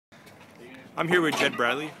I'm here with Jed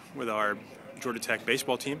Bradley with our Georgia Tech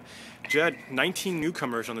baseball team. Jed, 19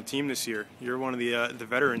 newcomers on the team this year. You're one of the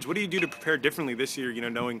veterans. What do you do to prepare differently this year,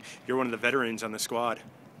 knowing you're one of the veterans on the squad?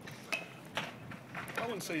 I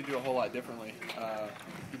wouldn't say you do a whole lot differently.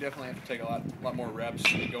 You definitely have to take a lot more reps,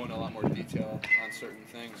 go into a lot more detail on certain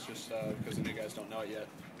things, just because the new guys don't know it yet.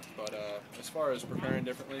 But as far as preparing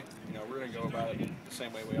differently, we're going to go about it the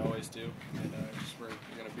same way we always do, and we're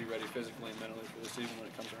going to be ready physically and mentally for the season when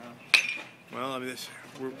it comes around. Well, I mean,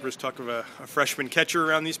 we're just talking of a freshman catcher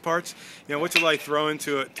around these parts. What's it like throwing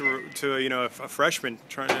to a freshman,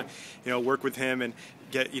 trying to work with him and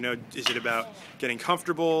get is it about getting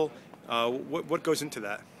comfortable? What goes into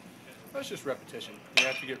that? Well, it's just repetition. You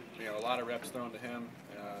have to get a lot of reps thrown to him.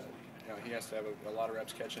 He has to have a lot of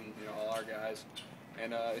reps catching all our guys,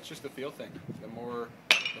 and it's just a feel thing. The more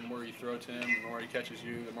you throw to him, the more he catches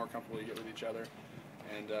you, the more comfortable you get with each other,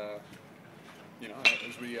 and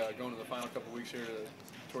as we go into the final couple weeks here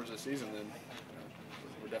towards the season, then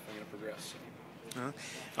we're definitely going to progress.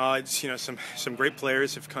 It's, some great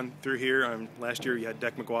players have come through here. Last year you had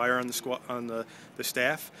Deck McGuire on the squad on the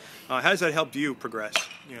staff. How does that help you progress?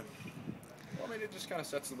 Well, I mean, it just kind of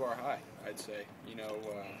sets the bar high, I'd say.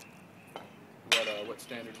 What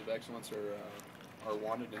standards of excellence are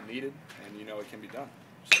wanted and needed, and it can be done.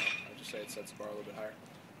 So I'd just say it sets the bar a little bit higher.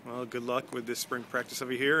 Well, good luck with this spring practice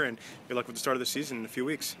over here, and good luck with the start of the season in a few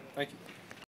weeks. Thank you.